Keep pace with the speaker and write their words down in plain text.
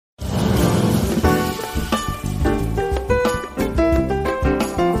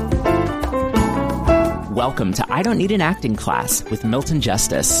Welcome to I Don't Need an Acting Class with Milton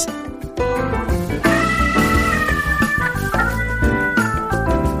Justice.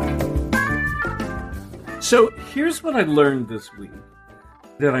 So here's what I learned this week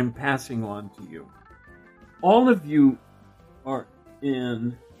that I'm passing on to you. All of you are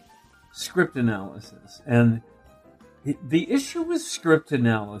in script analysis, and the issue with script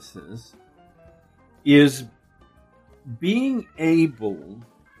analysis is being able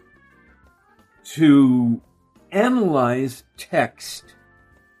to analyze text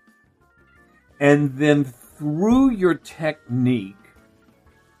and then through your technique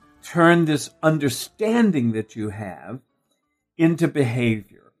turn this understanding that you have into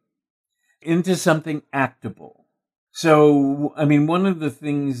behavior, into something actable. So, one of the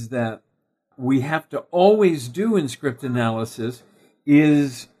things that we have to always do in script analysis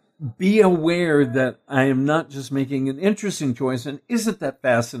is be aware that I am not just making an interesting choice and isn't that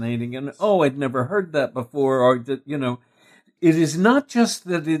fascinating and I'd never heard that before, or that, it is not just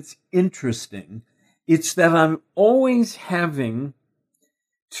that it's interesting, it's that I'm always having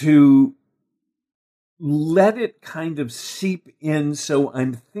to let it kind of seep in, so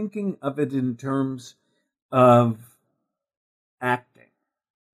I'm thinking of it in terms of acting.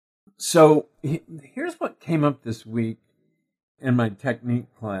 So here's what came up this week in my technique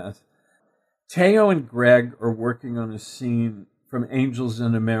class. Teo and Greg are working on a scene from Angels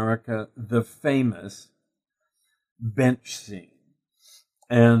in America, the famous bench scene.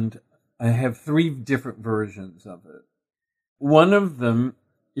 And I have 3 different versions of it. One of them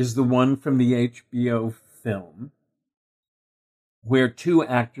is the one from the HBO film where 2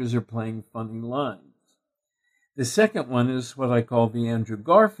 actors are playing funny lines. The second one is what I call the Andrew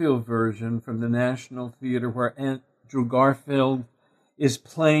Garfield version from the National Theater, where Andrew Garfield is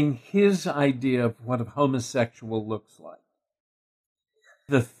playing his idea of what a homosexual looks like.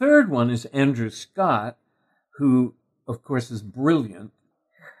 The third one is Andrew Scott, who, of course, is brilliant.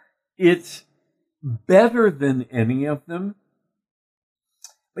 It's better than any of them,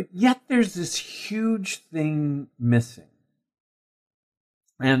 but yet there's this huge thing missing.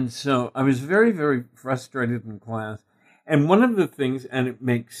 And so I was very, very frustrated in class. And one of the things, and it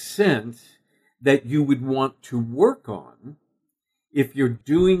makes sense, that you would want to work on if you're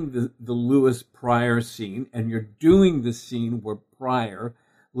doing the Lewis Pryor scene and you're doing the scene where Pryor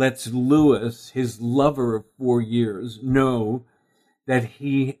lets Lewis, his lover of 4 years, know that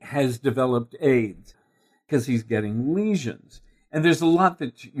he has developed AIDS because he's getting lesions. And there's a lot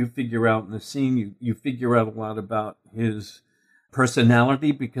that you figure out in the scene. You figure out a lot about his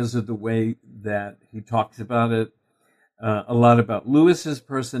personality because of the way that he talks about it. A lot about Lewis's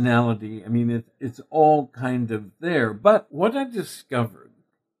personality. It's all kind of there. But what I discovered,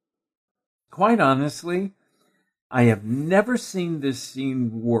 quite honestly, I have never seen this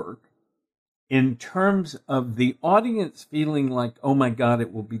scene work in terms of the audience feeling like, oh my God,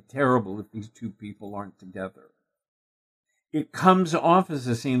 it will be terrible if these 2 people aren't together. It comes off as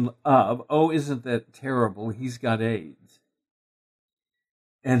a scene of, oh, isn't that terrible? He's got AIDS.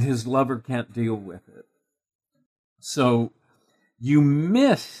 And his lover can't deal with it. So you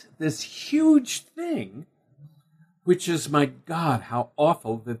miss this huge thing, which is, my God, how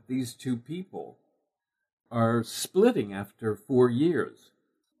awful that these 2 people are splitting after 4 years.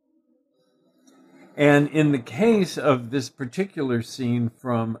 And in the case of this particular scene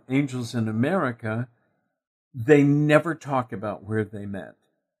from Angels in America, they never talk about where they met.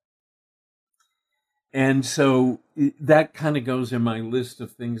 And so that kind of goes in my list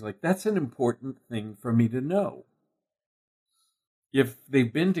of things like, that's an important thing for me to know. If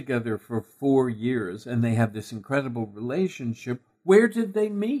they've been together for 4 years and they have this incredible relationship, where did they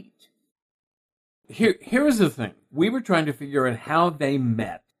meet? Here's the thing. We were trying to figure out how they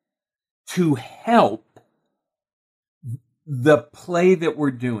met to help the play that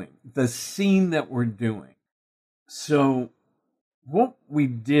we're doing, the scene that we're doing. So what we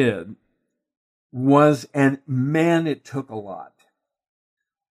did was, and man, it took a lot.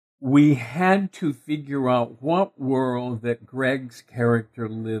 We had to figure out what world that Greg's character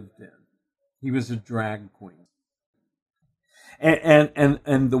lived in. He was a drag queen.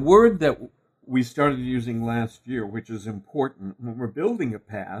 And the word that we started using last year, which is important when we're building a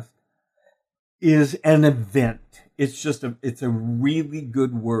past, is an event. It's a really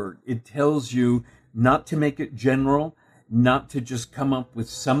good word. It tells you not to make it general, not to just come up with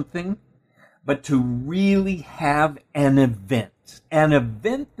something, but to really have an event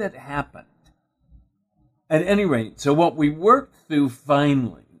that happened. At any rate, so what we worked through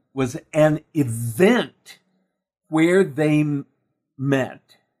finally was an event where they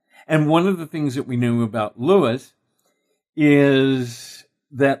met. And one of the things that we knew about Lewis is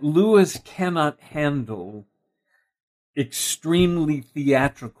that Lewis cannot handle extremely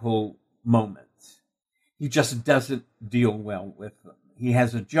theatrical moments. He just doesn't deal well with them. He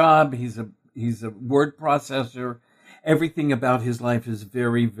has a job. He's a word processor. Everything about his life is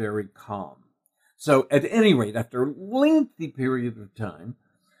very, very calm. So at any rate, after a lengthy period of time,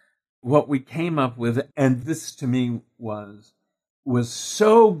 what we came up with, and this to me was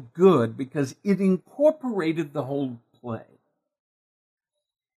so good because it incorporated the whole play.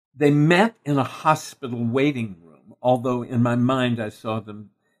 They met in a hospital waiting room, although in my mind I saw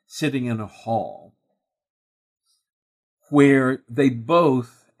them sitting in a hall where they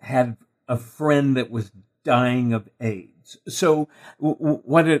both had a friend that was dying of AIDS. So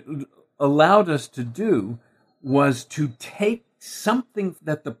what it allowed us to do was to take something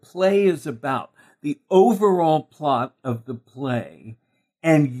that the play is about, the overall plot of the play,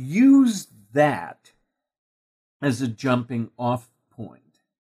 and use that as a jumping off point.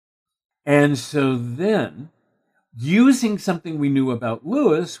 And so then, using something we knew about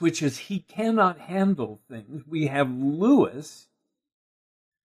Lewis, which is he cannot handle things, we have Lewis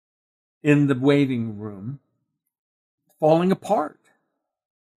in the waiting room falling apart.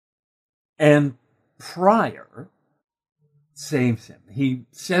 And Pryor saves him. He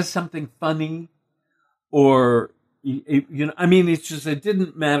says something funny, or it's just, it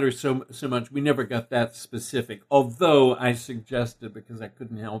didn't matter so much. We never got that specific, although I suggested, because I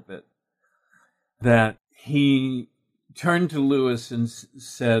couldn't help it, that he turned to Lewis and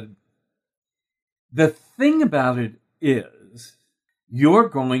said, the thing about it is you're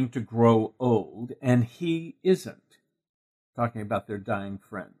going to grow old and he isn't, talking about their dying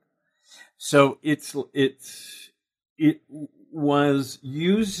friend. So it was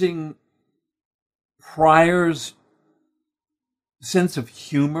using Pryor's sense of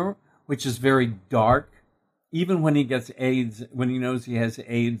humor, which is very dark. Even when he gets AIDS, when he knows he has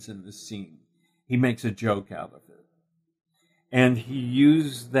AIDS in the scene, he makes a joke out of it. And he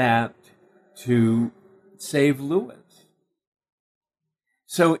used that to save Lewis.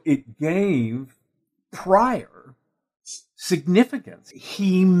 So it gave Pryor significance.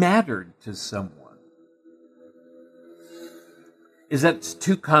 He mattered to someone. Is that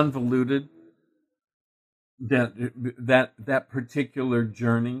too convoluted? That particular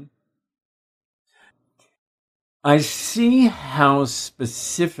journey? I see how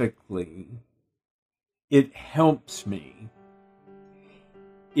specifically it helps me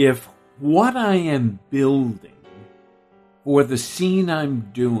if what I am building for the scene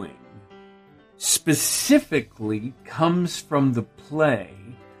I'm doing specifically comes from the play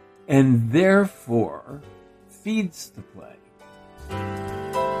and therefore feeds the play.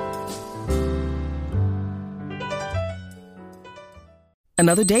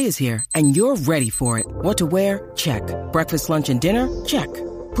 Another day is here, and you're ready for it. What to wear? Check. Breakfast, lunch, and dinner? Check.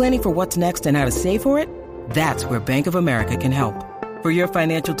 Planning for what's next and how to save for it? That's where Bank of America can help. For your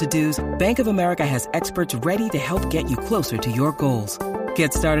financial to-dos, Bank of America has experts ready to help get you closer to your goals.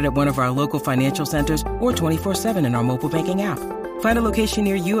 Get started at one of our local financial centers or 24/7 in our mobile banking app. Find a location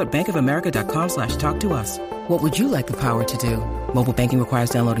near you at bankofamerica.com/talktous. What would you like the power to do? Mobile banking requires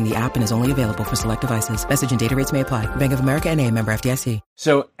downloading the app and is only available for select devices. Message and data rates may apply. Bank of America N.A., member FDIC.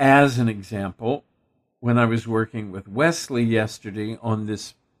 So as an example, when I was working with Wesley yesterday on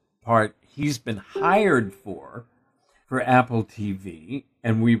this part he's been hired for Apple TV,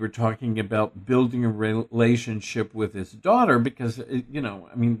 and we were talking about building a relationship with his daughter because,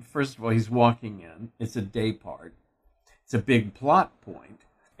 first of all, he's walking in. It's a day part. It's a big plot point.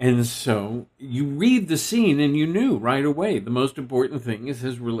 And so you read the scene and you knew right away the most important thing is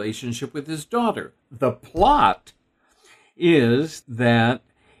his relationship with his daughter. The plot is that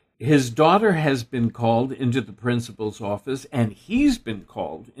his daughter has been called into the principal's office and he's been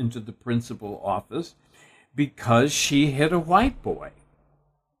called into the principal's office because she hit a white boy.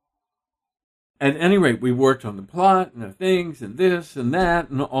 At any rate, we worked on the plot and the things and this and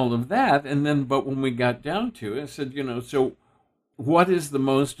that and all of that. And then, but when we got down to it, I said, so what is the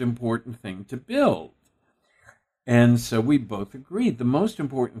most important thing to build? And so we both agreed the most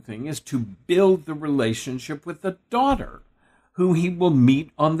important thing is to build the relationship with the daughter who he will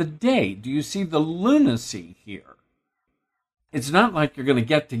meet on the day. Do you see the lunacy here? It's not like you're going to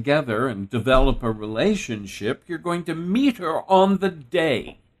get together and develop a relationship. You're going to meet her on the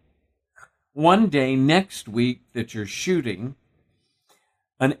day. One day next week that you're shooting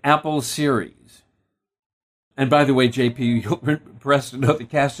an Apple series. And by the way, JP, you'll be impressed to know the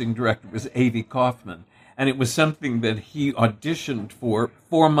casting director was Avi Kaufman. And it was something that he auditioned for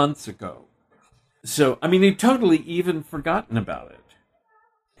 4 months ago. So, he'd totally even forgotten about it.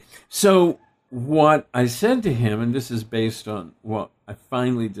 So what I said to him, and this is based on what I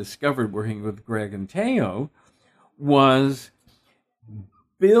finally discovered working with Greg and Teo, was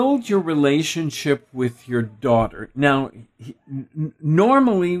build your relationship with your daughter. Now,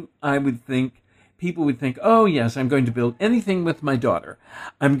 normally I would think, people would think, oh yes, I'm going to build anything with my daughter.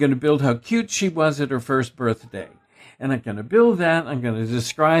 I'm going to build how cute she was at her first birthday. And I'm going to build that, I'm going to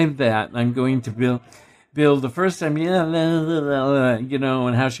describe that, and I'm going to build the first time,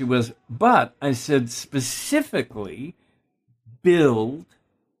 and how she was. But I said specifically, build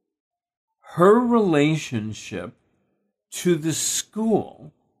her relationship to the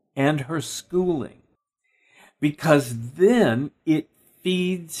school and her schooling, because then it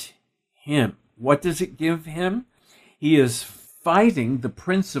feeds him. What does it give him? He is fighting the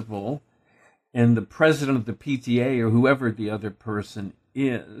principal and the president of the PTA or whoever the other person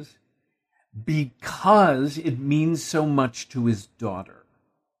is, because it means so much to his daughter.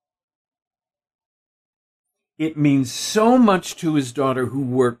 It means so much to his daughter, who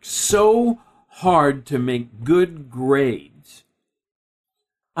worked so hard to make good grades.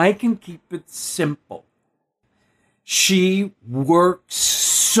 I can keep it simple. She works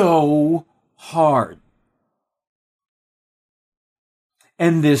so hard.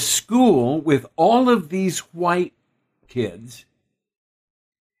 And this school, with all of these white kids,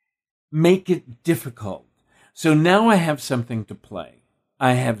 make it difficult. So now I have something to play.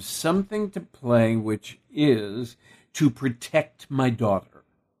 I have something to play, which is to protect my daughter,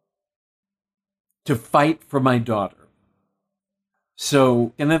 to fight for my daughter.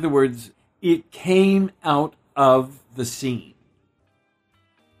 So, in other words, it came out of the scene.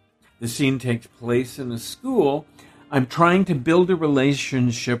 The scene takes place in a school. I'm trying to build a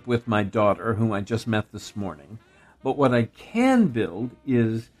relationship with my daughter, whom I just met this morning. But what I can build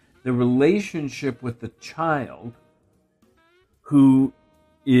is the relationship with the child who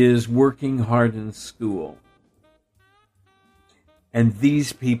is working hard in school. And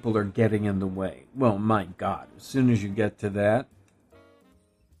these people are getting in the way. Well, my God, as soon as you get to that,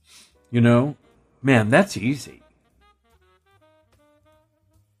 man, that's easy.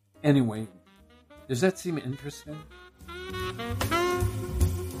 Anyway, does that seem interesting?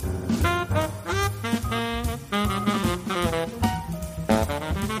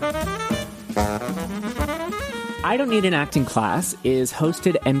 I Don't Need an Acting Class is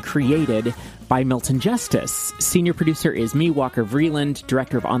hosted and created by Milton Justice. Senior producer is me, Walker Vreeland.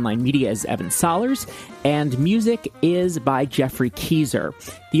 Director of online media is Evan Sollers. And music is by Jeffrey Keyser.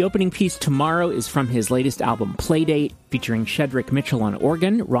 The opening piece tomorrow is from his latest album, Playdate, featuring Shedrick Mitchell on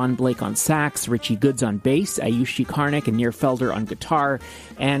organ, Ron Blake on sax, Richie Goods on bass, Ayushi Karnik and Nir Felder on guitar,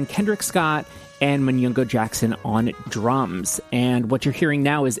 and Kendrick Scott and Manyungo Jackson on drums. And what you're hearing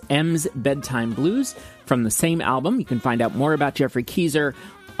now is M's Bedtime Blues from the same album. You can find out more about Jeffrey Keyser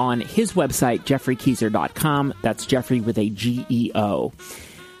on his website, jeffreykeyser.com. That's Jeffrey with a G-E-O.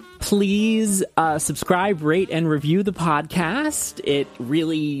 Please subscribe, rate, and review the podcast. It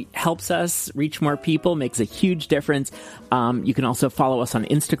really helps us reach more people, makes a huge difference. You can also follow us on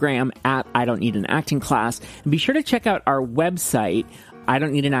Instagram at I Don't Need an Acting Class. And be sure to check out our website,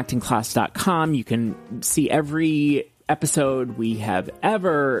 IDon'tNeedAnActingClass.com. You can see every episode we have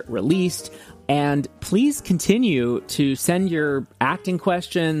ever released. And please continue to send your acting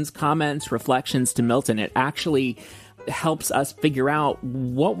questions, comments, reflections to Milton. It actually helps us figure out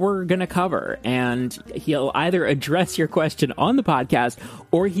what we're going to cover. And he'll either address your question on the podcast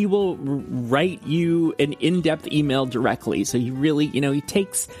or he will write you an in-depth email directly. So he really, he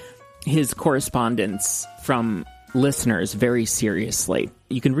takes his correspondence from listeners very seriously.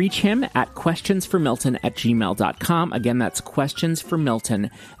 You can reach him at questionsformilton@gmail.com. Again, that's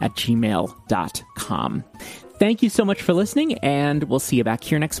questionsformilton@gmail.com. Thank you so much for listening, and we'll see you back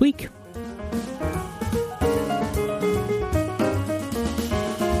here next week.